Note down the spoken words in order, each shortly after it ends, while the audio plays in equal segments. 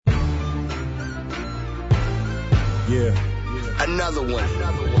Yeah. Another one.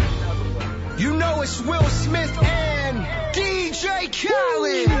 You know it's Will Smith and DJ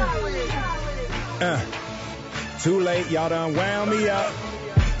Khaled. Too late, y'all done wound me up.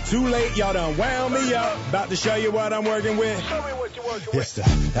 Too late, y'all done wound me up. About to show you what I'm working with. Show me what you're working with.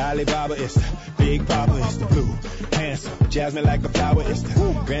 It's the Alibaba, it's the Big Papa, it's the blue, handsome, jasmine like a flower, it's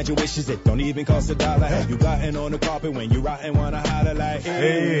the grant your wishes, it don't even cost $1. Have you gotten on the carpet when you rotten, wanna holler like,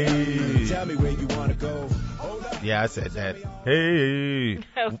 hey, tell me where you wanna go. Hold up. Yeah, I said that. Hey,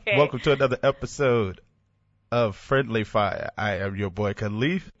 Okay. welcome to another episode of Friendly Fire. I am your boy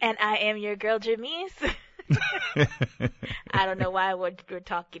Khalif. And I am your girl, Jamise. I don't know why we're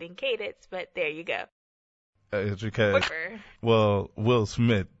talking in cadence, but there you go. It's because, Whatever. well, Will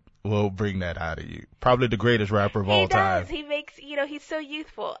Smith will bring that out of you. Probably the greatest rapper of all time. He makes, he's so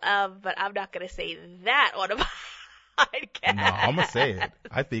youthful. But I'm not going to say that on a podcast. No, I'm going to say it.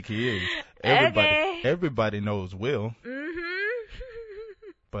 I think he is. Everybody knows Will.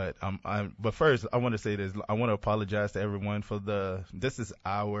 But but first, I want to say this. I want to apologize to everyone for this is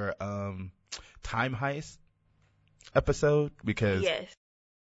our time heist episode because yes.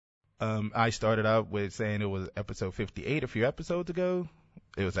 I started out with saying it was episode 58 a few episodes ago.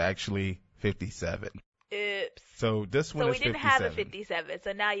 It was actually 57. Oops. So this one So is 57. we didn't have a 57.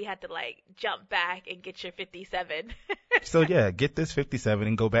 So now you have to jump back and get your 57. So yeah, get this 57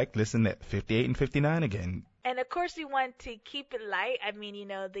 and go back, listen to 58 and 59 again. And of course we want to keep it light. I mean,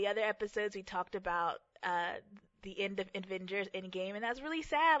 the other episodes we talked about the end of Avengers Endgame, and that's really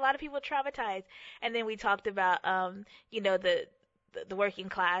sad. A lot of people traumatized. And then we talked about the working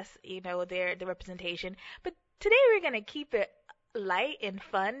class, the representation. But today we're gonna keep it light and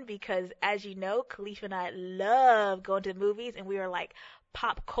fun because, as you know, Khalif and I love going to the movies, and we are like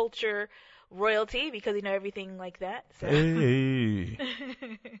pop culture royalty because we know everything like that. So. Hey,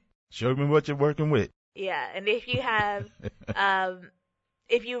 show me what you're working with. Yeah, and if you have,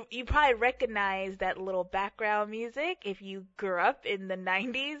 if you probably recognize that little background music. If you grew up in the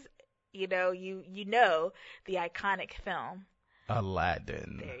 90s, you know the iconic film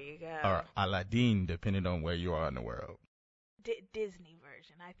Aladdin. There you go. Or Aladdin, depending on where you are in the world. Disney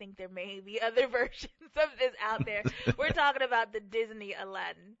version. I think there may be other versions of this out there. We're talking about the Disney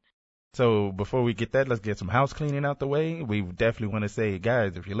Aladdin. So before we get that, let's get some house cleaning out the way. We definitely want to say,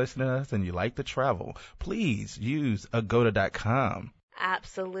 guys, if you're listening to us and you like to travel, please use agoda.com.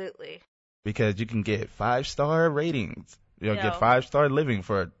 Absolutely. Because you can get 5-star ratings. You'll get 5-star living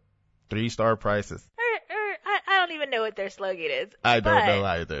for 3-star prices. I don't even know what their slogan is. I don't know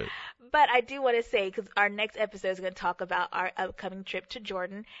either. But I do want to say, because our next episode is going to talk about our upcoming trip to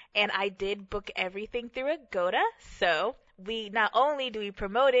Jordan, and I did book everything through Agoda, so we not only do we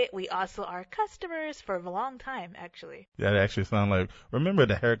promote it, we also are customers for a long time, actually. That actually sounds like, remember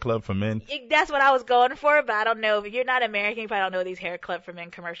the hair club for men? That's what I was going for, but I don't know. If you're not American, you probably don't know these hair club for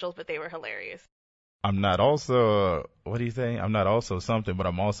men commercials, but they were hilarious. I'm not also, what do you say? I'm not also something, but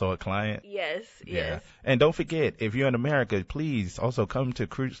I'm also a client. Yes. And don't forget, if you're in America, please also come to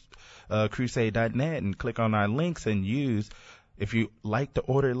crusade.net and click on our links and use, if you like to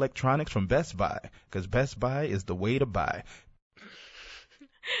order electronics from Best Buy, because Best Buy is the way to buy.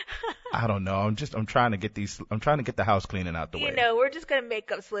 I don't know. I'm trying to get the house cleaning out the way. We're just going to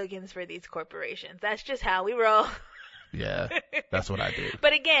make up slogans for these corporations. That's just how we roll. Yeah, that's what I do.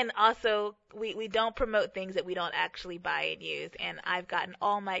 But again, also, we don't promote things that we don't actually buy and use. And I've gotten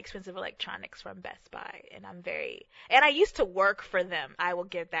all my expensive electronics from Best Buy. And and I used to work for them. I will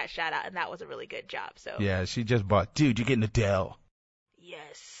give that shout out. And that was a really good job. So yeah, she just bought, dude, you're getting a Dell.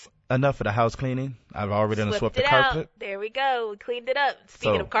 Yes. Enough of the house cleaning. I've already done swept the out. carpet. There we go. We cleaned it up.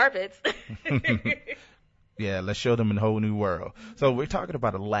 Speaking of carpets. Yeah, let's show them a whole new world. So we're talking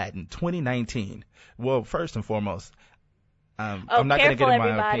about Aladdin 2019. Well, first and foremost, I'm not going to get in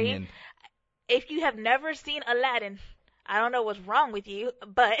my opinion. If you have never seen Aladdin, I don't know what's wrong with you,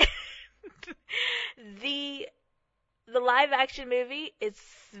 but the live action movie is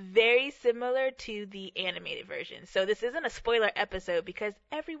very similar to the animated version. So this isn't a spoiler episode because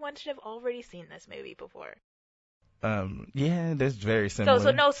everyone should have already seen this movie before. Yeah, that's very similar.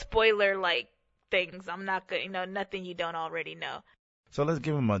 So no spoiler things. I'm not going nothing you don't already know. So let's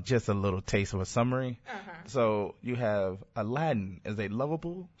give them just a little taste of a summary. Uh-huh. So you have Aladdin as a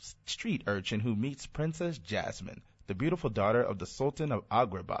lovable street urchin who meets Princess Jasmine, the beautiful daughter of the Sultan of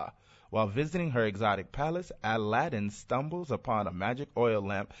Agrabah. While visiting her exotic palace, Aladdin stumbles upon a magic oil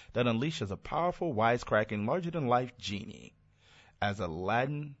lamp that unleashes a powerful, wisecracking, larger-than-life genie. As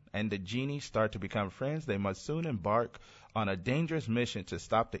Aladdin and the genie start to become friends, they must soon embark on a dangerous mission to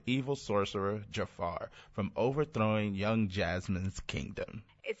stop the evil sorcerer Jafar from overthrowing young Jasmine's kingdom.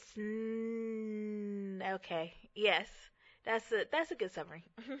 It's Okay. Yes. That's a good summary.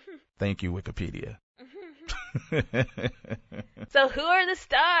 Thank you, Wikipedia. So who are the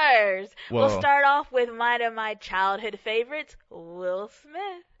stars? Well, We'll start off with one of my childhood favorites, Will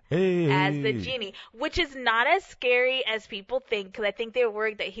Smith. Hey. As the genie, which is not as scary as people think, because I think they were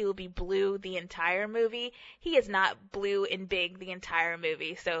worried that he would be blue the entire movie. He is not blue and big the entire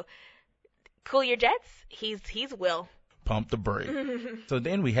movie. So, cool your jets. He's Will. Pump the brake. So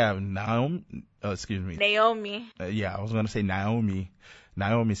then we have Naomi. Naomi. Yeah, I was gonna say Naomi.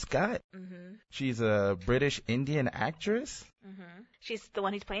 Naomi Scott. Mm-hmm. She's a British Indian actress. Mm-hmm. She's the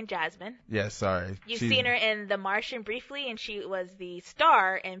one who's playing Jasmine. Yeah, sorry. You've seen her in The Martian briefly, and she was the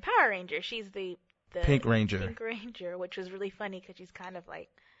star in Power Rangers. She's the Pink Ranger. Pink Ranger, which was really funny because she's kind of like,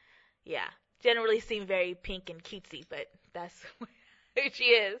 yeah, generally seem very pink and cutesy, but that's who she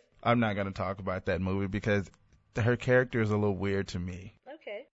is. I'm not gonna talk about that movie because her character is a little weird to me.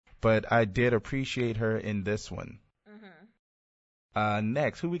 Okay. But I did appreciate her in this one.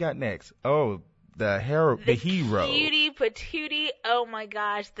 Next, who we got next? Oh, the hero. Cutie patootie. Oh my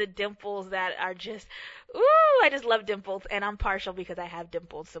gosh, the dimples that are just, ooh, I just love dimples, and I'm partial because I have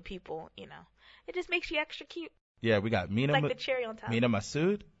dimples, so people, it just makes you extra cute. Yeah, we got Mina. Like the cherry on top. Mina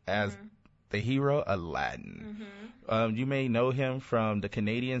Masood as the hero Aladdin. You may know him from the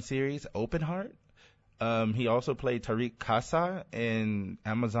Canadian series Open Heart. He also played Tariq Kasa in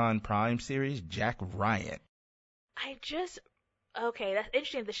Amazon Prime series Jack Ryan. Okay, that's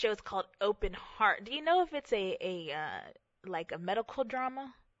interesting. The show's called Open Heart. Do you know if it's like a medical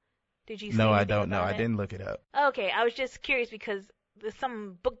drama? Did you see No, I anything don't know. about I it? didn't look it up. Okay, I was just curious because there's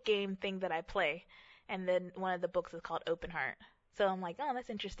some book game thing that I play, and then one of the books is called Open Heart. So I'm like, oh, that's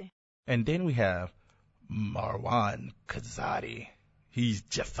interesting. And then we have Marwan Kazadi. He's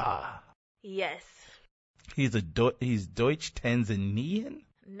Jafar. Yes. He's Deutsch Tanzanian?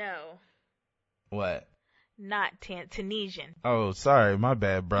 No. What? Not Tunisian. Oh, sorry, my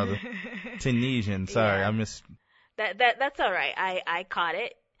bad, brother. Tunisian, sorry, Yeah. I missed. That's all right. I caught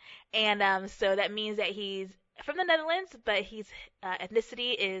it, and so that means that he's from the Netherlands, but his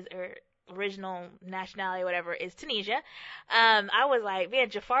ethnicity is or original nationality, whatever, is Tunisia. I was like,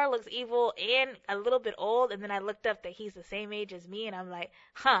 man, Jafar looks evil and a little bit old, and then I looked up that he's the same age as me, and I'm like,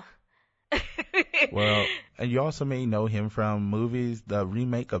 huh. Well, and you also may know him from movies, the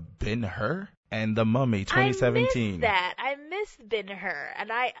remake of Ben-Hur and The Mummy 2017. I missed Ben-Hur, and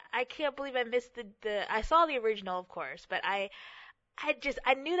I can't believe I missed I saw the original, of course, but I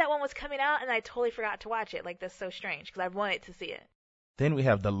knew that one was coming out, and I totally forgot to watch it. Like, that's so strange, because I wanted to see it. Then we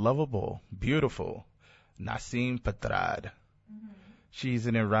have the lovable, beautiful Nasim Petrad. She's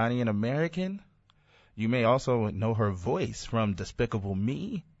an Iranian American. You may also know her voice from Despicable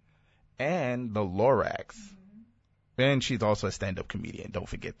Me and The Lorax. And she's also a stand-up comedian. Don't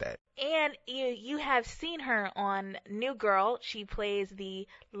forget that. And you have seen her on New Girl. She plays the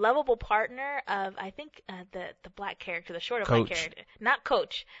lovable partner of, I think, the black character, the shorter black character. Not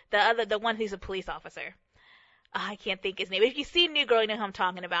Coach. The one who's a police officer. I can't think his name. If you see New Girl, you know who I'm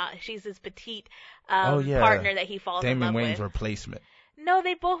talking about. She's this petite partner that he falls in love with. Damon Wayans' replacement. No,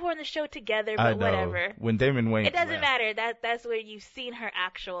 they both were in the show together, but whatever. When Damon Wayans It doesn't matter. That's where you've seen her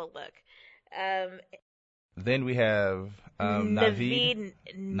actual look. Then we have Naveed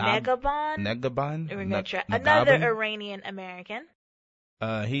Negabon. Another Iranian American.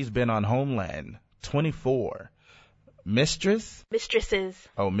 He's been on Homeland, 24. Mistresses.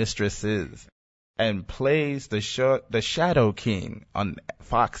 Oh, Mistresses. And plays the Shadow King on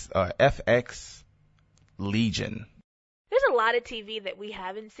FX Legion. There's a lot of TV that we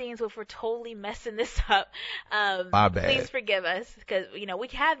haven't seen, so if we're totally messing this up, my bad. Please forgive us, because, we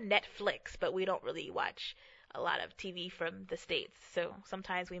have Netflix, but we don't really watch a lot of TV from the States, so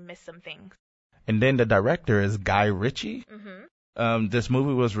sometimes we miss some things. And then the director is Guy Ritchie. This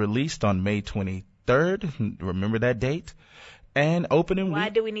movie was released on May 23rd. Remember that date? And opening week. Why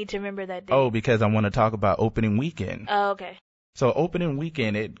do we need to remember that date? Oh, because I want to talk about opening weekend. Oh, okay. So opening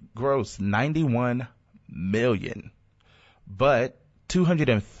weekend, it grossed $91 million. But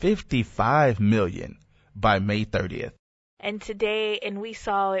 $255 million by May 30th. And we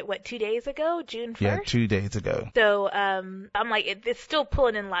saw it, 2 days ago? June 1st? Yeah, 2 days ago. So, I'm like, it's still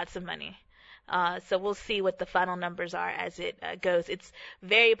pulling in lots of money. So we'll see what the final numbers are as it goes. It's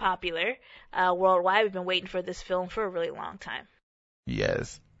very popular worldwide. We've been waiting for this film for a really long time.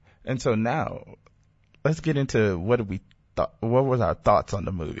 Yes. And so now, let's get into what was our thoughts on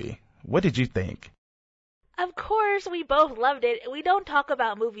the movie. What did you think? Of course, we both loved it. We don't talk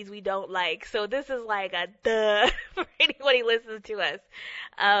about movies we don't like, so this is like a duh for anyone who listens to us.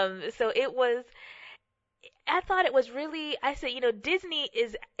 So it was, I thought it was really, I said, Disney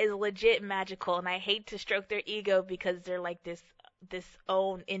is legit magical, and I hate to stroke their ego because they're like this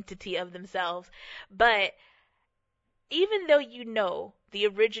own entity of themselves. But even though the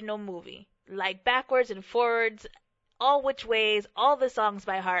original movie, like backwards and forwards, all which ways, all the songs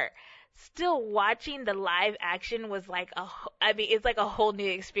by heart, still watching the live action was like it's like a whole new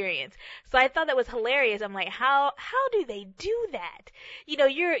experience. So I thought that was hilarious. I'm like, how do they do that?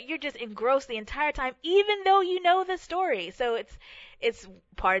 You're just engrossed the entire time, even though you know the story. So it's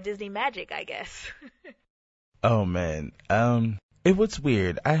part of Disney magic, I guess. Oh man, it was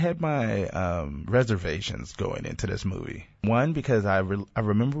weird. I had my reservations going into this movie. One, because I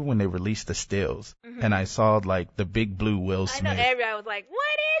remember when they released the stills, and I saw like the big blue Will Smith. I know everybody was like,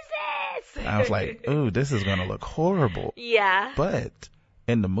 "What is this?" I was like, "Ooh, this is gonna look horrible." Yeah. But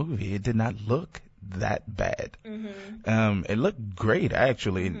in the movie, it did not look that bad. It looked great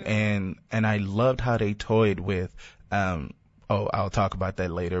actually, and I loved how they toyed with. I'll talk about that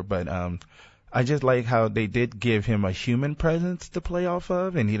later, but I just like how they did give him a human presence to play off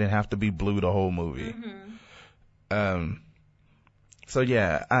of, and he didn't have to be blue the whole movie. So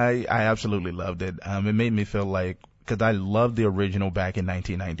yeah, I absolutely loved it. It made me feel like, because I loved the original back in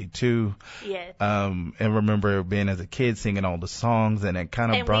 1992. Yes. And remember being as a kid singing all the songs, and it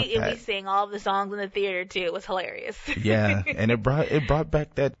kind of brought that. And we sang all the songs in the theater too. It was hilarious. Yeah, and it brought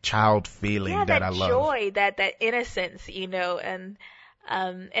back that child feeling that I love. Joy, that innocence, and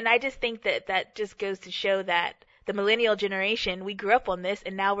I just think that just goes to show that the millennial generation, we grew up on this,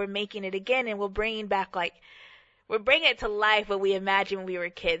 and now we're making it again, and we're bringing it to life what we imagined when we were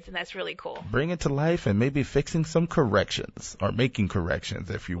kids, and that's really cool. Bring it to life and maybe fixing some corrections, or making corrections,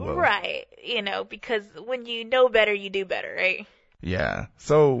 if you will. Right. Because when you know better, you do better, right? Yeah.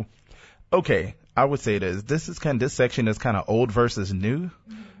 So, okay, I would say this section is kind of old versus new.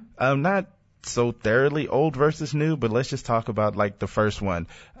 Not so thoroughly old versus new, but let's just talk about like the first one.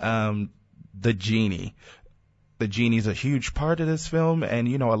 The genie. The genie's a huge part of this film, and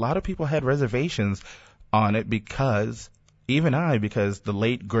a lot of people had reservations on it because the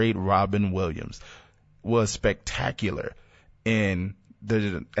late great Robin Williams was spectacular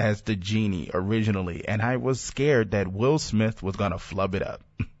as the genie originally, and I was scared that Will Smith was gonna flub it up.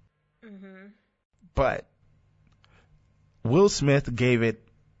 But Will Smith gave it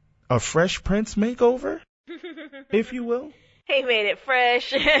a Fresh Prince makeover, if you will. He made it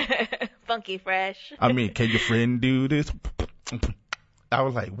fresh, funky fresh. I mean, can your friend do this? I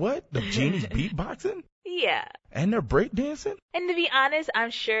was like, what? The genie's beatboxing? Yeah. And they're breakdancing? And to be honest,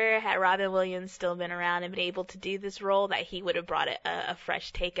 I'm sure had Robin Williams still been around and been able to do this role, that he would have brought a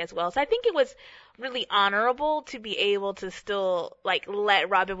fresh take as well. So I think it was really honorable to be able to still let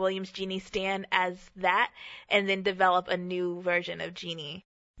Robin Williams' Genie stand as that, and then develop a new version of Genie.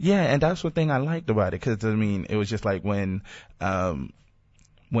 Yeah, and that's one thing I liked about it, because it was just like when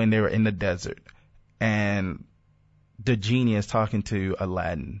they were in the desert, and the genie is talking to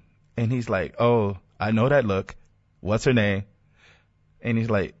Aladdin, and he's like, "Oh, I know that look. What's her name?" And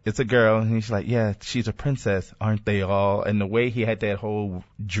he's like, "It's a girl." And he's like, "Yeah, she's a princess, aren't they all?" And the way he had that whole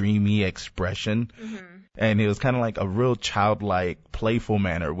dreamy expression, and it was kind of like a real childlike, playful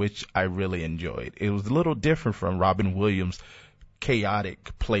manner, which I really enjoyed. It was a little different from Robin Williams'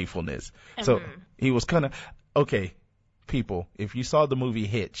 chaotic playfulness. So he was kind of, okay, people, if you saw the movie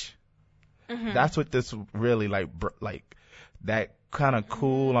Hitch, that's what this really like that kind of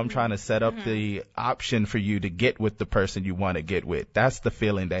cool, I'm trying to set up the option for you to get with the person you want to get with. That's the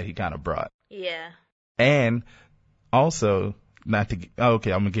feeling that he kind of brought. Yeah. And also, I'm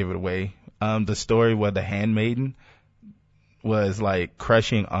gonna give it away. The story where the handmaiden was like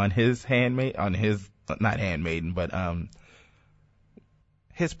crushing on his not handmaiden, but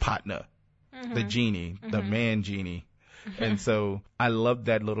his partner, the genie, the man genie. And so I love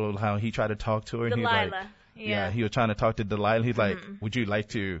that little, how he tried to talk to her. And Delilah. He was trying to talk to Delilah. He's like, "Would you like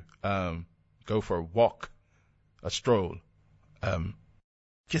to go for a walk, a stroll?"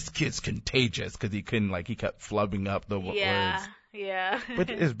 Just kids contagious, because he kept flubbing up the words. Yeah. But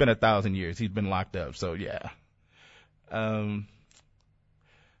it's been 1,000 years. He's been locked up, so yeah.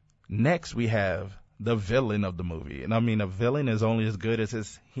 Next we have the villain of the movie. And I mean, a villain is only as good as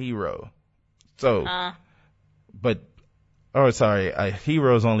his hero. So, a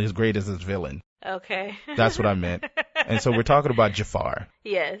hero is only as great as his villain. Okay. That's what I meant. And so we're talking about Jafar.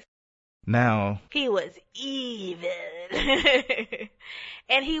 Yes. Now, he was evil.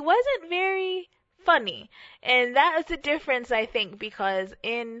 And he wasn't very funny. And that was the difference, I think, because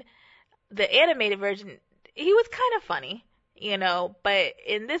in the animated version, he was kind of funny. But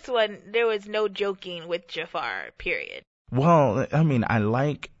in this one, there was no joking with Jafar, period. Well, I mean, I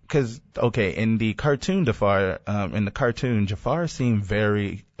like because okay, in the cartoon Jafar seemed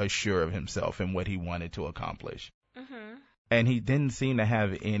very assured of himself and what he wanted to accomplish, and he didn't seem to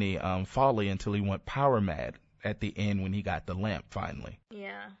have any folly until he went power mad at the end when he got the lamp finally.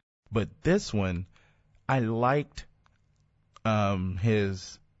 Yeah. But this one, I liked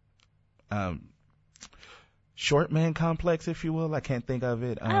his short man complex, if you will. I can't think of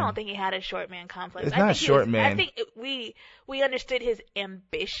it. I don't think he had a short man complex. It's not short man. I think we understood his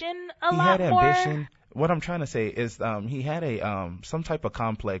ambition a lot more. He had ambition. What I'm trying to say is he had a some type of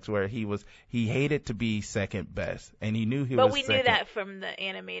complex where he hated to be second best, and he knew he was second. But we knew that from the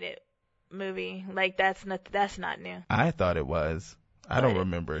animated movie. Like that's not new. I thought it was. I don't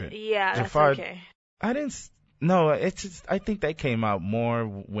remember it. Yeah, Jafar, that's okay. I didn't. No, it's just I think that came out more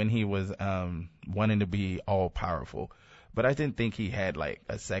when he was wanting to be all powerful, but I didn't think he had like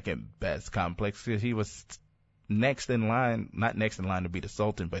a second best complex because he was next in line, not next in line to be the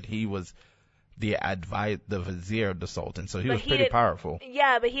Sultan, but he was the vizier of the Sultan, so he was pretty powerful.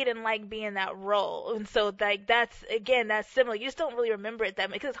 Yeah, but he didn't like being that role, and so like that's similar. You just don't really remember it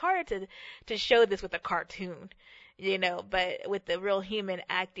that much because it's hard to show this with a cartoon. But with the real human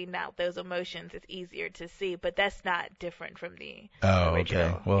acting out those emotions, it's easier to see. But that's not different from the original.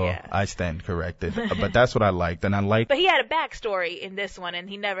 Okay. Well, yeah. I stand corrected. But that's what I liked. And I liked... But he had a backstory in this one, and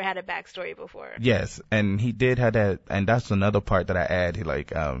he never had a backstory before. Yes, and he did have that. And that's another part that I add.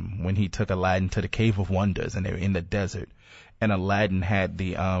 When he took Aladdin to the Cave of Wonders, and they were in the desert, and Aladdin had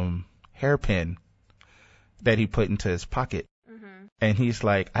the hairpin that he put into his pocket. Mm-hmm. And he's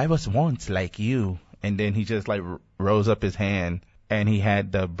like, I was once like you. And then he just like rose up his hand, and he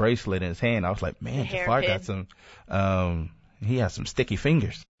had the bracelet in his hand. I was like, man, Jafar got some, he has some sticky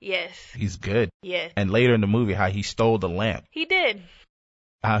fingers. Yes. He's good. Yes. And later in the movie, how he stole the lamp. He did.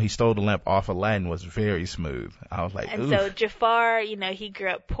 How he stole the lamp off Aladdin was very smooth. I was like, and oof. So Jafar, he grew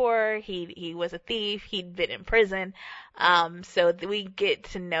up poor. He was a thief. He'd been in prison. So we get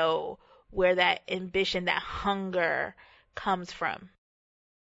to know where that ambition, that hunger comes from.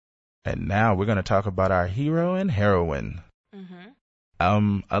 And now we're going to talk about our hero and heroine.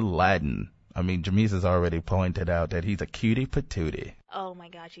 Mm-hmm. Aladdin. I mean, Jamisa's already pointed out that he's a cutie patootie. Oh my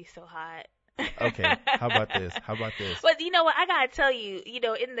gosh, he's so hot. Okay, how about this? But you know what? I gotta tell you,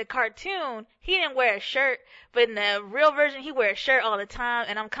 in the cartoon, he didn't wear a shirt, but in the real version, he wears a shirt all the time,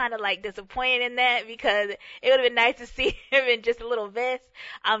 and I'm kind of like disappointed in that because it would have been nice to see him in just a little vest.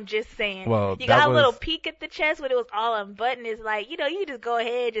 I'm just saying. Well, you got a little peek at the chest when it was all unbuttoned. It's like, you just go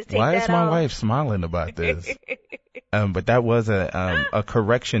ahead, just take that off. Why is my wife smiling about this? But that was a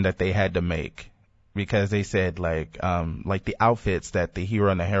correction that they had to make. Because they said like the outfits that the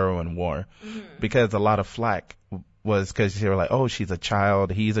hero and the heroine wore, because a lot of flack was because they were like, oh, she's a child,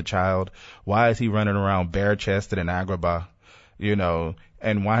 he's a child, why is he running around bare chested in Agrabah,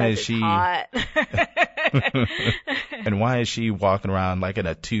 and why is she hot. and why is she walking around like in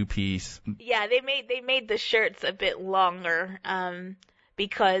a two-piece? Yeah, they made the shirts a bit longer,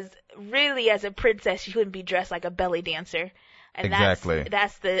 because really as a princess she wouldn't be dressed like a belly dancer. And exactly.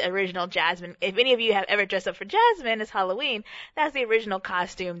 That's the original Jasmine. If any of you have ever dressed up for Jasmine, it's Halloween. That's the original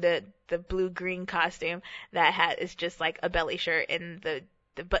costume, the blue-green costume is just like a belly shirt and the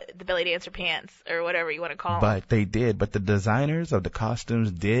belly dancer pants or whatever you want to call them. But the designers of the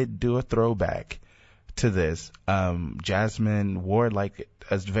costumes did do a throwback to this. Jasmine wore like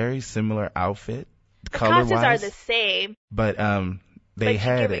a very similar outfit, color-wise. The costumes are the same. But they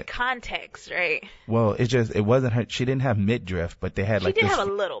had give it context, right? Well, it wasn't her. She didn't have midriff, but they had she did have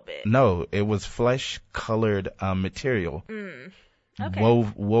a little bit. No, it was flesh-colored material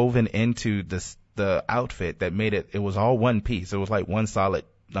okay. woven into the outfit that made it. It was all one piece. It was like one solid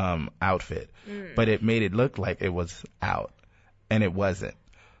outfit, but it made it look like it was out, and it wasn't.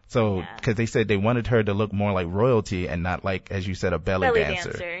 So, because they said they wanted her to look more like royalty and not like, as you said, a belly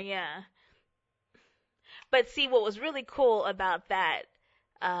dancer. Yeah. But see, what was really cool about that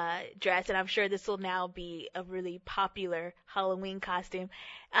dress, and I'm sure this will now be a really popular Halloween costume,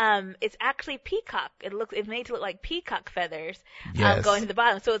 it's actually peacock. It made to look like peacock feathers going to the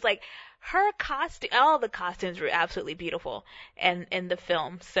bottom. So it's like her costume, all the costumes were absolutely beautiful in the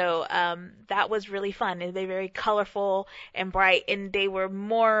film. So that was really fun. They're very colorful and bright, and they were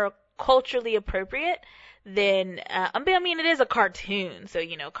more culturally appropriate than I mean, it is a cartoon, so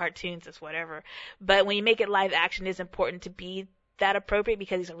cartoons is whatever. But when you make it live action, it's important to be that appropriate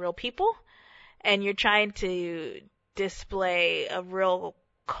because these are real people, and you're trying to display a real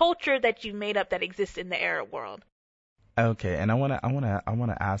culture that you made up that exists in the Arab world. Okay, and I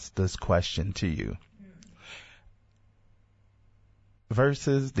wanna ask this question to you.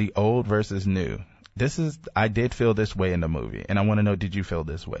 Versus the old versus new. I did feel this way in the movie, and I want to know, did you feel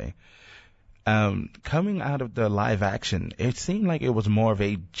this way? Coming out of the live action, it seemed like it was more of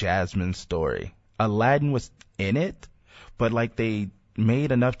a Jasmine story. Aladdin was in it, but like they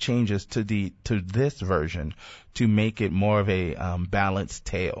made enough changes to this version to make it more of a balanced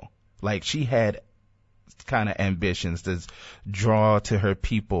tale. Like she had kind of ambitions to draw to her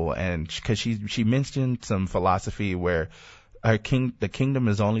people, and because she mentioned some philosophy where the kingdom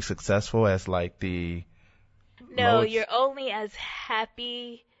is only successful as like the you're only as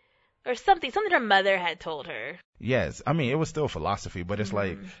happy or something her mother had told her. Yes, I mean it was still philosophy, but it's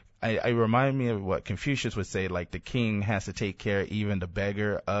like I remind me of what Confucius would say, like the king has to take care of even the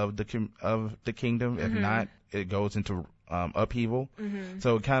beggar of the kingdom. If not, it goes into upheaval.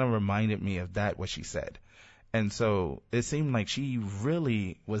 So it kind of reminded me of that, what she said. And so it seemed like she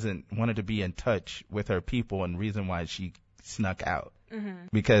really wanted to be in touch with her people, and reason why she snuck out.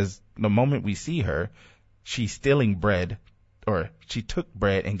 Because the moment we see her, she's stealing bread, or she took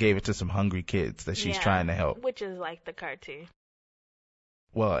bread and gave it to some hungry kids that she's trying to help. Which is like the cartoon.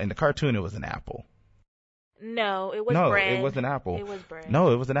 Well, in the cartoon, it was an apple. No, it was bread. No, it was an apple. It was bread.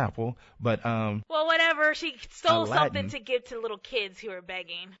 No, it was an apple. But well, whatever. She stole Aladdin, something to give to little kids who were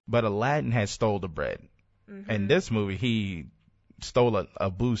begging. But Aladdin had stole the bread. In this movie, he stole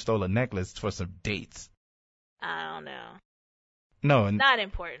Abu stole a necklace for some dates. I don't know. No, not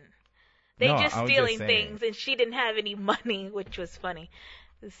important. They just stealing just things, and she didn't have any money, which was funny.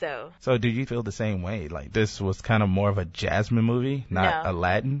 So did you feel the same way? Like this was kind of more of a Jasmine movie, not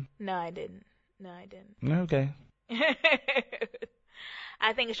Aladdin? No, I didn't. Okay.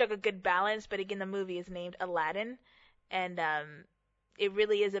 I think it struck a good balance, but again, the movie is named Aladdin, and it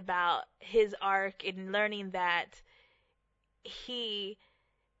really is about his arc in learning that it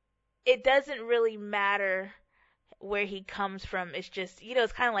doesn't really matter where he comes from. It's just,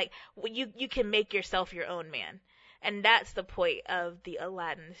 it's kind of like you can make yourself your own man. And that's the point of the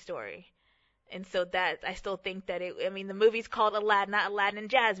Aladdin story. And so that, I still think that the movie's called Aladdin, not Aladdin and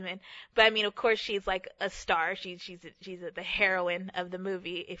Jasmine. But of course she's like a star. She's the heroine of the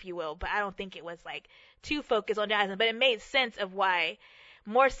movie, if you will. But I don't think it was like too focused on Jasmine. But it made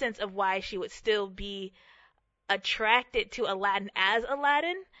more sense of why she would still be attracted to Aladdin as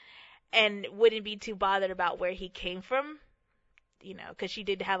Aladdin and wouldn't be too bothered about where he came from. Because she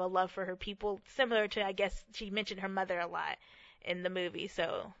did have a love for her people, similar to, I guess, she mentioned her mother a lot in the movie,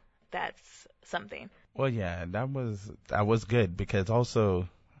 so that's something. Well, yeah, that was good, because also,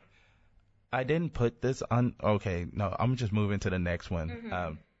 I didn't put this on, okay, no, I'm just moving to the next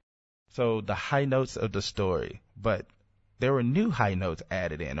one. So the high notes of the story, but there were new high notes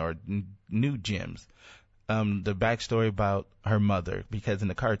added in, or new gems. The backstory about her mother, because in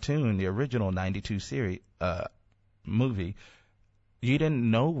the cartoon, the original 92 series, movie, you didn't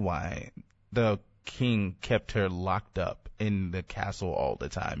know why the king kept her locked up in the castle all the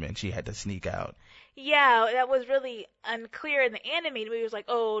time and she had to sneak out. Yeah, that was really unclear in the animated movie. It was like,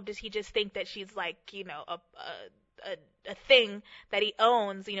 oh, does he just think that she's like, a thing that he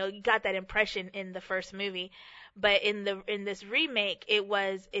owns? You got that impression in the first movie. But in this remake, it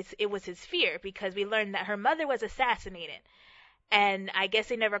was his fear, because we learned that her mother was assassinated. And I guess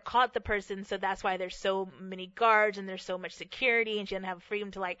they never caught the person, so that's why there's so many guards and there's so much security, and she doesn't have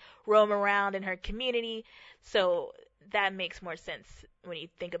freedom to like roam around in her community. So that makes more sense when you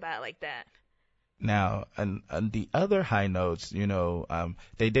think about it like that. Now, on the other high notes,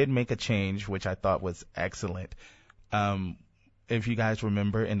 they did make a change, which I thought was excellent. If you guys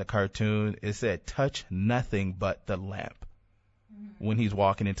remember in the cartoon, it said, touch nothing but the lamp when he's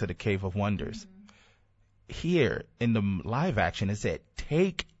walking into the Cave of Wonders. Here in the live action, it said,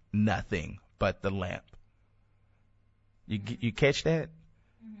 take nothing but the lamp. You catch that?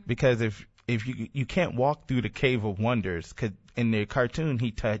 Because if you can't walk through the Cave of Wonders, 'cause in the cartoon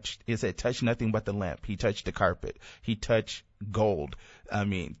it said touch nothing but the lamp. He touched the carpet. He touched gold.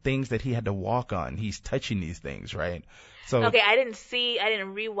 Things that he had to walk on. He's touching these things, right? So okay, I didn't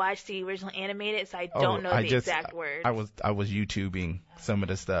rewatch the original animated, so I don't know the exact words. I was YouTubing some of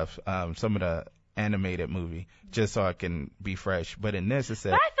the stuff, some of the animated movie, just so I can be fresh. But in this, it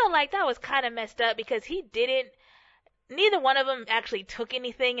said. But I felt like that was kind of messed up, because neither one of them actually took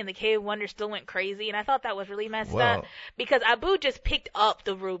anything, and the Cave of Wonders still went crazy, and I thought that was really messed up, because Abu just picked up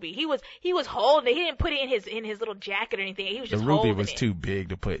the ruby. He was holding it. He didn't put it in his little jacket or anything. He was just holding it. The ruby was too big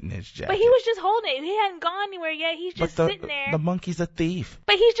to put in his jacket. But he was just holding it. He hadn't gone anywhere yet. He's just sitting there. The monkey's a thief.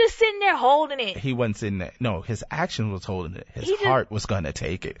 But he's just sitting there holding it. He wasn't sitting there. No, his action was holding it. His heart was going to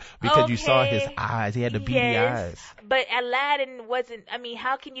take it, because you saw his eyes. He had the beady eyes. But Aladdin wasn't.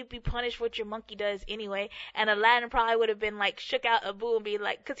 How can you be punished for what your monkey does anyway? And Aladdin probably would have been like shook out Abu and be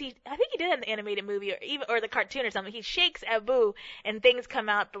like, because I think he did in the animated movie or the cartoon or something. He shakes Abu and things come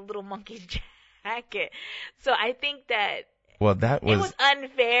out the little monkey's jacket. So I think that Well, it was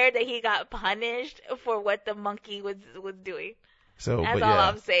unfair that he got punished for what the monkey was doing. So, That's but all yeah,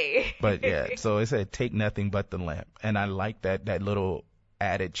 I'm saying. but yeah, so it said take nothing but the lamp, and I like that little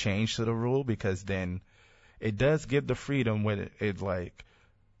added change to the rule, because then it does give the freedom when it's like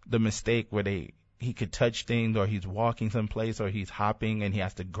the mistake where he could touch things, or he's walking someplace, or he's hopping and he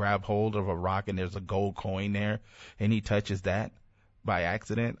has to grab hold of a rock and there's a gold coin there and he touches that by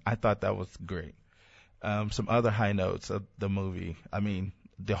accident. I thought that was great. Some other high notes of the movie. I mean,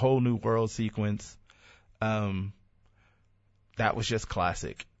 the whole New World sequence, that was just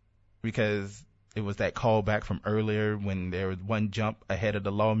classic, because it was that callback from earlier when there was one jump ahead of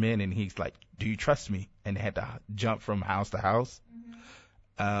the lawmen and he's like, do you trust me? And they had to jump from house to house.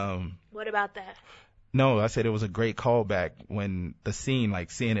 What about that? No, I said it was a great callback when the scene,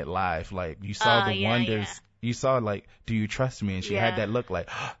 like seeing it live, like you saw the wonders. Yeah. You saw like, do you trust me? And she had that look like,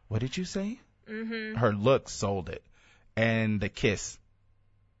 what did you say? Mm-hmm. Her look sold it. And the kiss,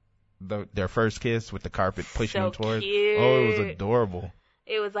 their first kiss with the carpet pushing them towards. Cute. Oh, it was adorable.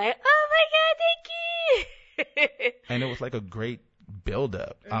 It was like, oh my God, thank you. And it was like a great build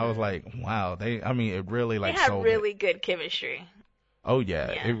up. Mm-hmm. I was like, wow, it really like they had sold really it. Good chemistry. Oh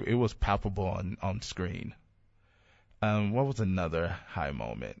yeah. It was palpable on screen. What was another high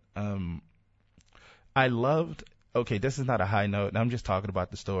moment? I loved, okay, this is not a high note, I'm just talking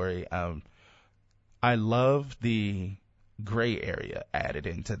about the story. I love the gray area added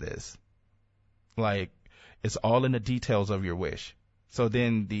into this. Like, it's all in the details of your wish. So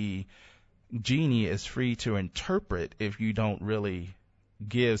then the genie is free to interpret if you don't really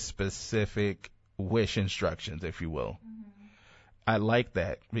give specific wish instructions, if you will. Mm-hmm. I like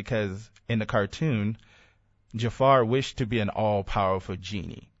that, because in the cartoon, Jafar wished to be an all-powerful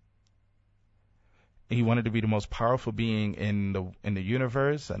genie. He wanted to be the most powerful being in the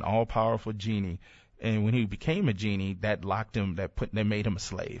universe, an all-powerful genie. And when he became a genie, that locked him, that made him a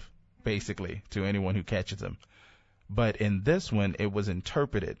slave, basically, to anyone who catches him. But in this one, it was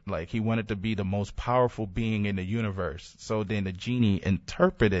interpreted like he wanted to be the most powerful being in the universe. So then the genie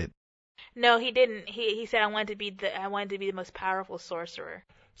interpreted. No, he didn't. He said I wanted to be the most powerful sorcerer.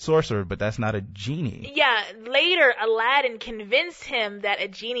 Sorcerer, but that's not a genie. Yeah, later Aladdin convinced him that a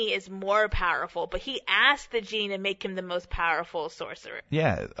genie is more powerful, but he asked the genie to make him the most powerful sorcerer.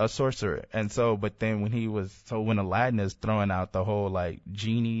 Yeah, a sorcerer. And so, but then when Aladdin is throwing out the whole like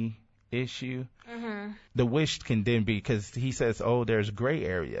genie issue, mm-hmm. the wish can then be, because he says, oh, there's gray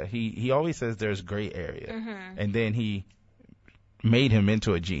area. He always says there's gray area. Mm-hmm. And then he made him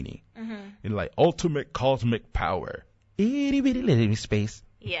into a genie. Mm-hmm. And like ultimate cosmic power. Itty bitty little space.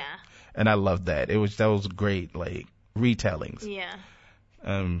 Yeah. And I loved that. That was great, like retellings. Yeah.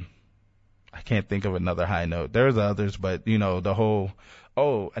 I can't think of another high note. There's others, but the whole.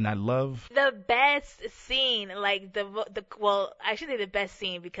 Oh, and I love the best scene, like well, I should say the best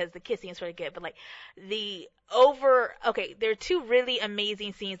scene because the kiss scene is really good, but like okay, there are two really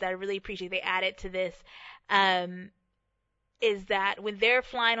amazing scenes that I really appreciate they added to this. Is that when they're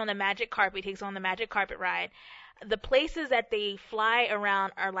flying on the magic carpet, takes on the magic carpet ride, the places that they fly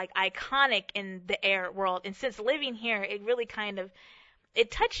around are like iconic in the air world. And since living here, it really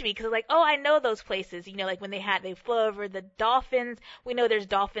it touched me because like, oh, I know those places, like when they flew over the dolphins. We know there's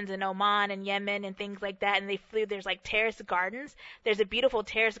dolphins in Oman and Yemen and things like that. And there's like terrace gardens. There's a beautiful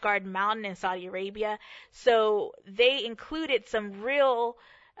terrace garden mountain in Saudi Arabia. So they included some real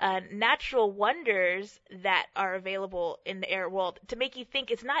natural wonders that are available in the air world to make you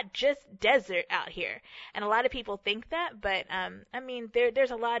think it's not just desert out here. And a lot of people think that, but there's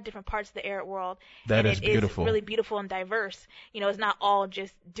a lot of different parts of the air world. That is beautiful. It's really beautiful and diverse. It's not all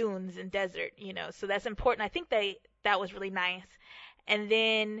just dunes and desert, so that's important. I think that was really nice. And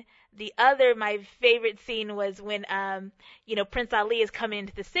then my favorite scene was when, Prince Ali is coming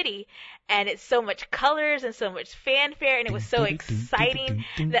into the city and it's so much colors and so much fanfare and it was so exciting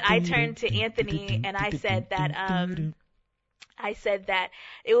that I turned to Anthony and I said that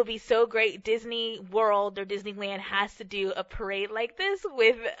it would be so great. Disney World or Disneyland has to do a parade like this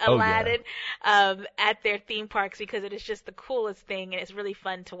with Aladdin at their theme parks because it is just the coolest thing and it's really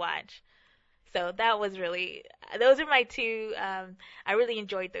fun to watch. So those are my two. I really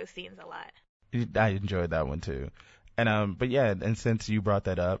enjoyed those scenes a lot. I enjoyed that one too. And but yeah, and since you brought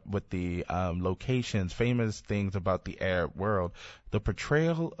that up with the locations, famous things about the Arab world, the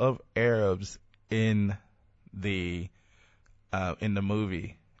portrayal of Arabs in the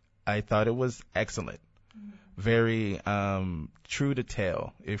movie, I thought it was excellent. Mm-hmm. Very true to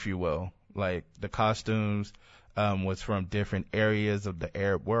tale, if you will. Like the costumes was from different areas of the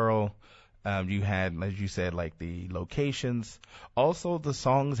Arab world. You had, as you said, like the locations. Also, the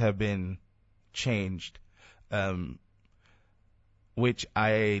songs have been changed, which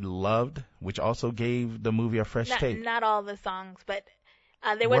I loved, which also gave the movie a fresh take. Not all the songs, but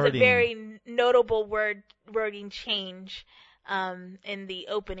there was a very notable wording change in the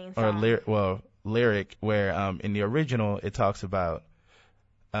opening song. Or lyric where in the original it talks about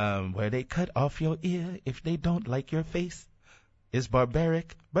where they cut off your ear if they don't like your face. It's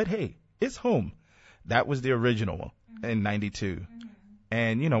barbaric, but hey, it's home. That was the original one in 92.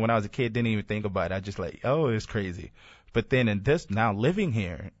 And, you know, when I was a kid, didn't even think about it. I just like, oh, it's crazy. But then in this, now living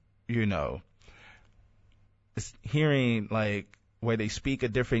here, you know, it's hearing like where they speak a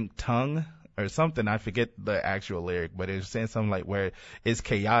different tongue or something. I forget the actual lyric, but it's saying something like where it's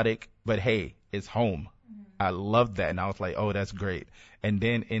chaotic, but hey, it's home. I loved that. And I was like, oh, that's great. And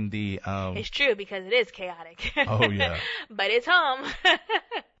then in the, it's true because it is chaotic. Oh yeah. But it's home.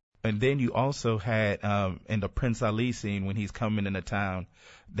 And then you also had in the Prince Ali scene when he's coming into town,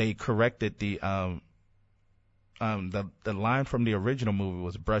 they corrected the line from the original movie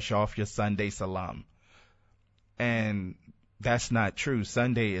was brush off your Sunday salam. And that's not true.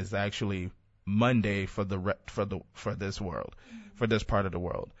 Sunday is actually Monday for this world, for this part of the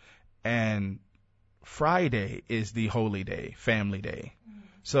world. And Friday is the holy day, family day.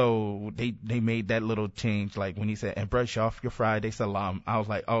 So they made that little change, like when he said, and brush off your Friday salam. I was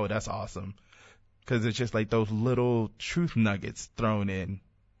like, oh, that's awesome. Because it's just like those little truth nuggets thrown in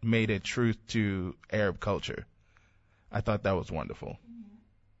made it truth to Arab culture. I thought that was wonderful.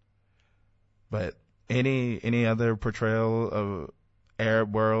 But any other portrayal of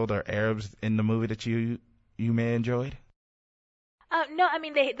Arab world or Arabs in the movie that you may have enjoyed? No, I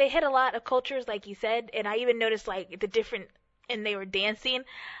mean, they hit a lot of cultures, like you said, and I even noticed, like, the different, and they were dancing,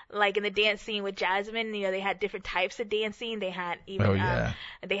 like in the dance scene with Jasmine, you know, they had different types of dancing. They had even,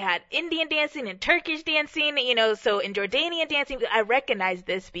 they had Indian dancing and Turkish dancing, you know, so in Jordanian dancing, I recognize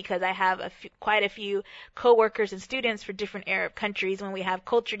this because I have quite a few coworkers and students for different Arab countries. When we have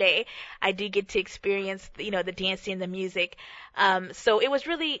Culture Day, I do get to experience, you know, the dancing, the music. So it was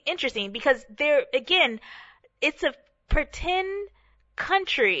really interesting because again, it's a pretend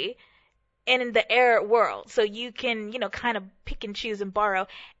country in the Arab world, so you can, you know, kind of pick and choose and borrow.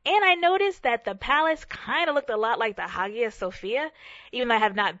 And I noticed that the palace kind of looked a lot like the Hagia Sophia, even though I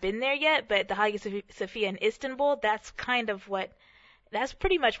have not been there yet, but the Hagia Sophia in Istanbul, that's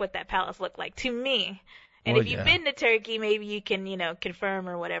pretty much what that palace looked like to me. And if you've been to Turkey, maybe you can, you know, confirm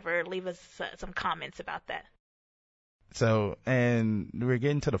or whatever, leave us some comments about that. So, and we're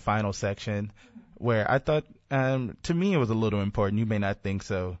getting to the final section where I thought, to me, it was a little important. You may not think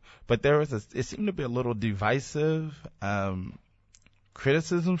so, but it seemed to be a little divisive,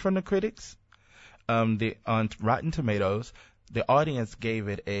 criticism from the critics. On Rotten Tomatoes, the audience gave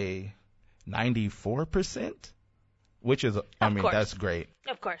it a 94%, which is, that's great.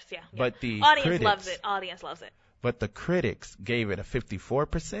 Of course, yeah. But the audience loves it. Audience loves it. But the critics gave it a 54%.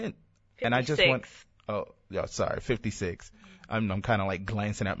 56. And I just want, 56. I'm kind of like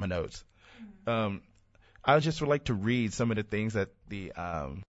glancing at my notes. I just would like to read some of the things that the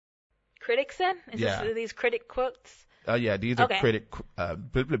critics said. Are these critic quotes? These are critic blah,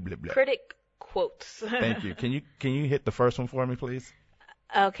 blah, blah, blah. Critic quotes. Thank you. Can you hit the first one for me, please?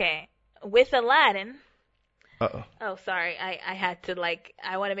 Okay. With Aladdin. Uh-oh. Oh, sorry. I had to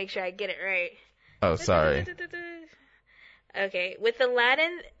I want to make sure I get it right. Oh, sorry. Okay, with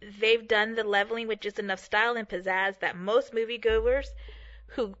Aladdin, they've done the leveling with just enough style and pizzazz that most moviegoers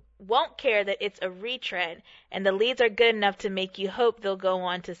who won't care that it's a retread, and the leads are good enough to make you hope they'll go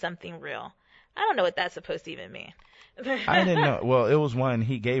on to something real. I don't know what that's supposed to even mean. I didn't know. Well, it was one,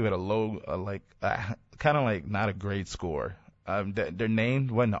 he gave it a low, kind of like not a great score. Their name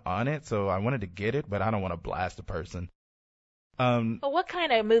wasn't on it, so I wanted to get it, but I don't want to blast the person. Well, what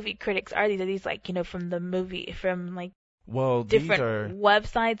kind of movie critics are these? Are these from the movie, from well, different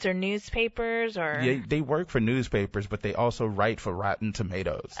websites or newspapers, or? Yeah, they work for newspapers, but they also write for Rotten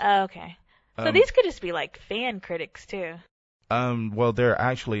Tomatoes. Oh, okay. So these could just be fan critics too. Well, they're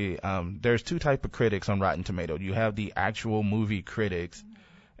actually, there's two type of critics on Rotten Tomatoes. You have the actual movie critics,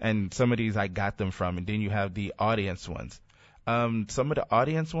 and some of these I got them from, and then you have the audience ones. Some of the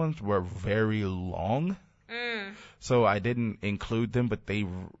audience ones were very long, so I didn't include them, but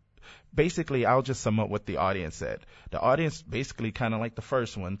basically, I'll just sum up what the audience said. The audience basically kind of like the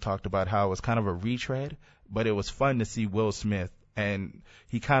first one talked about how it was kind of a retread, but it was fun to see Will Smith, and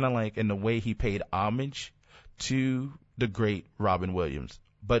he kind of in the way he paid homage to the great Robin Williams,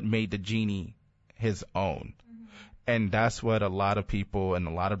 but made the genie his own. And that's what a lot of people and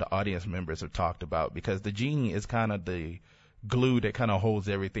a lot of the audience members have talked about, because the genie is kind of the glue that kind of holds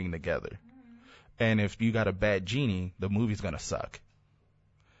everything together. And if you got a bad genie, the movie's going to suck.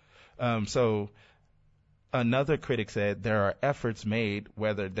 So another critic said there are efforts made,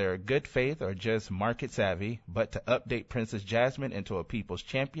 whether they're good faith or just market savvy, but to update Princess Jasmine into a people's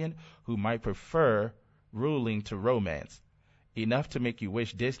champion who might prefer ruling to romance. Enough to make you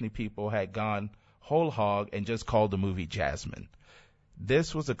wish Disney people had gone whole hog and just called the movie Jasmine.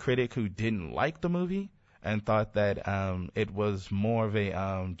 This was a critic who didn't like the movie and thought that it was more of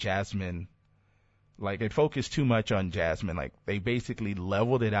a Jasmine, like it focused too much on Jasmine. Like they basically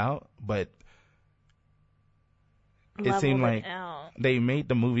leveled it out, but it seemed like they made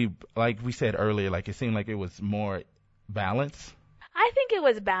the movie, like we said earlier, like it seemed like it was more balanced. I think it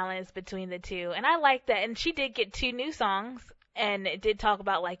was balanced between the two, and I like that. And she did get 2 new songs. And it did talk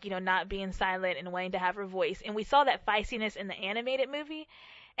about, like, you know, not being silent and wanting to have her voice. And we saw that feistiness in the animated movie.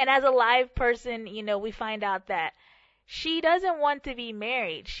 And as a live person, you know, we find out that she doesn't want to be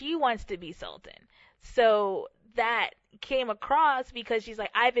married. She wants to be Sultan. So that came across because she's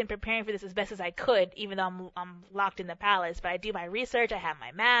like, I've been preparing for this as best as I could, even though I'm locked in the palace. But I do my research. I have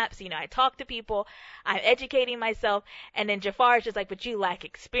my maps. You know, I talk to people. I'm educating myself. And then Jafar is just like, but you lack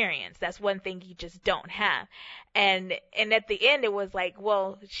experience. That's one thing you just don't have. And at the end, it was like,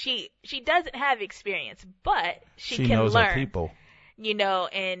 well, she doesn't have experience, but she can knows learn. Her people. You know,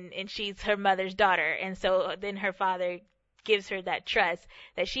 and she's her mother's daughter. And so then her father gives her that trust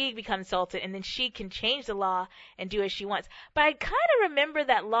that she becomes Sultan, and then she can change the law and do as she wants. But I kind of remember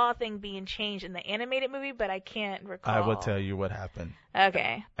that law thing being changed in the animated movie, but I can't recall. I will tell you what happened.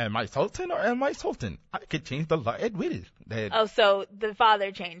 Okay. Am I Sultan or am I Sultan? I could change the law at will. Oh, so the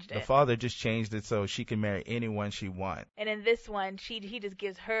father changed it. The father just changed it so she can marry anyone she wants. And in this one, he just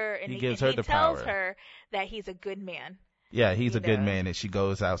gives her, and he tells power. Her that he's a good man. Yeah, he's a good man, and she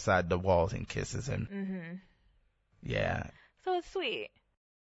goes outside the walls and kisses him. Mm-hmm. Yeah. So it's sweet.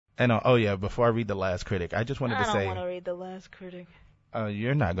 And oh yeah, before I read the last critic, I just wanted to say. I don't want to read the last critic.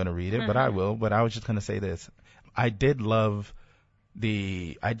 You're not going to read it, but I will. But I was just going to say this: I did love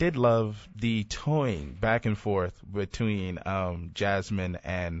the toying back and forth between Jasmine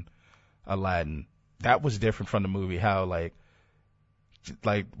and Aladdin. That was different from the movie. How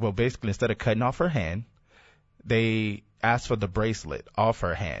well, basically instead of cutting off her hand, they asked for the bracelet off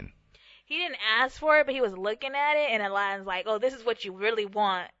her hand. He didn't ask for it, but he was looking at it, and Aladdin's like, "Oh, this is what you really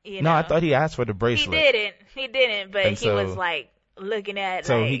want." You know? No, I thought he asked for the bracelet. He didn't, but he was like looking at it.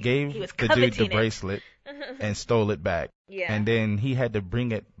 So like, he gave the dude the bracelet and stole it back. Yeah. And then he had to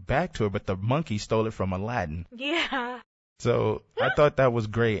bring it back to her, but the monkey stole it from Aladdin. Yeah. So I thought that was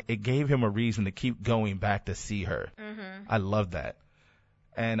great. It gave him a reason to keep going back to see her. Mm-hmm. I love that.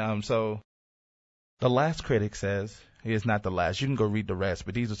 And so the last critic says. He is not the last. You can go read the rest,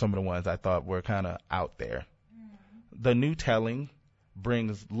 but these are some of the ones I thought were kind of out there. The new telling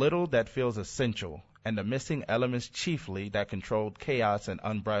brings little that feels essential, and the missing elements chiefly that controlled chaos and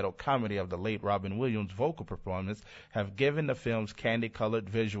unbridled comedy of the late Robin Williams' vocal performance have given the film's candy-colored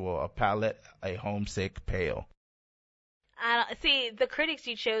visual a palette a homesick pale. See, the critics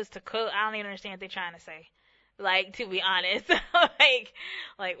you chose to quote, I don't even understand what they're trying to say. Like, to be honest,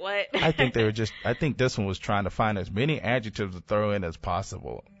 like what? I think this one was trying to find as many adjectives to throw in as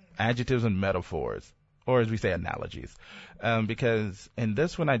possible. Adjectives and metaphors, or as we say, analogies. Because in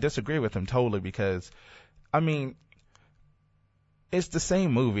this one, I disagree with him totally because, I mean, it's the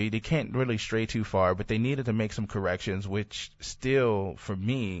same movie. They can't really stray too far, but they needed to make some corrections, which still, for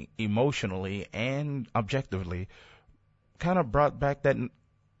me, emotionally and objectively, kind of brought back that,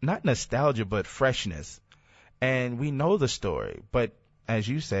 not nostalgia, but freshness. And we know the story, but as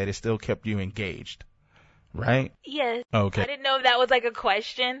you said, it still kept you engaged, right? Yes. Okay. I didn't know if that was like a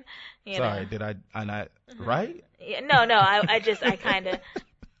question. Sorry, did I not, right? Yeah, no, I kind of.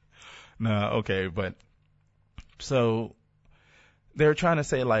 No, okay, but so they're trying to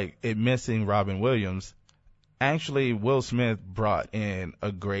say like it missing Robin Williams. Actually, Will Smith brought in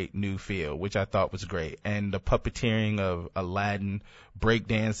a great new feel, which I thought was great. And the puppeteering of Aladdin,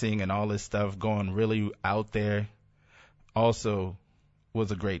 breakdancing, and all this stuff going really out there also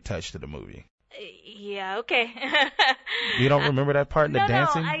was a great touch to the movie. Yeah, okay. You don't remember that part in the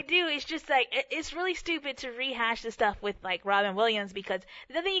dancing? No, I do. It's just like, it's really stupid to rehash the stuff with like Robin Williams because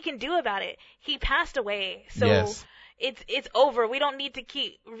there's nothing you can do about it. He passed away. So. Yes. It's over. We don't need to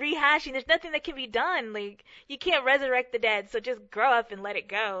keep rehashing. There's nothing that can be done. Like, you can't resurrect the dead, so just grow up and let it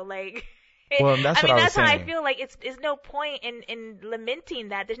go. Like, well, that's that's how I feel like it's no point in lamenting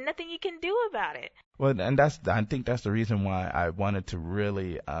that. There's nothing you can do about it. Well, and I think that's the reason why I wanted to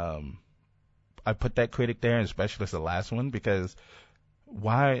really I put that critic there, and especially as the last one, because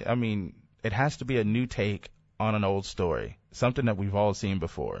why? I mean, it has to be a new take on an old story, something that we've all seen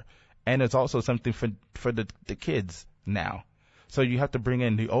before, and it's also something for the kids now. So you have to bring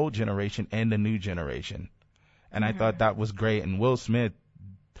in the old generation and the new generation, and I thought that was great. And Will Smith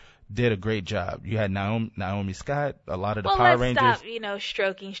did a great job. You had Naomi Scott, a lot of the Power Rangers. Let's stop,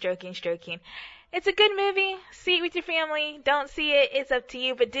 stroking. It's a good movie. See it with your family. Don't see it. It's up to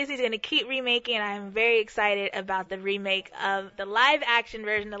you. But Disney's going to keep remaking, and I'm very excited about the remake of the live-action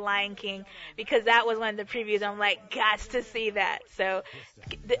version of Lion King, because that was one of the previews. I'm like, gots to see that. So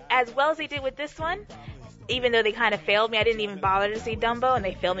as well as they did with this one, even though they kind of failed me, I didn't even bother to see Dumbo, and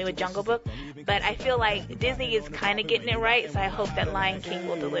they failed me with Jungle Book. But I feel like Disney is kind of getting it right, so I hope that Lion King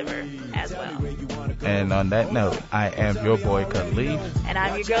will deliver as well. And on that note, I am your boy Khalif. And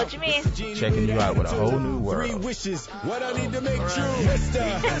I'm your girl Jamise. Checking you out with a whole new world. 3 wishes, what I need to make true.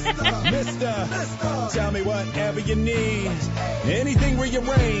 Mister, tell me whatever you need. Anything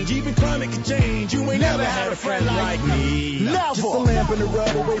rearrange, even climate can change. You ain't never had a friend like me. Never. Just a lamp and a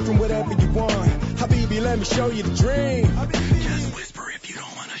rub away from whatever you want. Habibi, let me show you the dream. Just whisper if you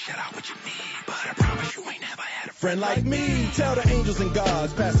don't wanna shout out what you need, but I promise you ain't never had a friend like me. Tell the angels and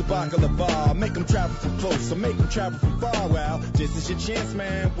gods, pass the bar, make them travel from close, or make them travel from far. Well, this is your chance,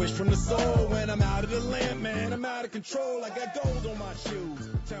 man. Wish from the soul. When I'm out of the lamp, man, I'm out of control. I got gold on my shoes,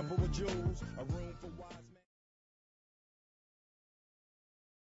 temple with jewels, a room for wise.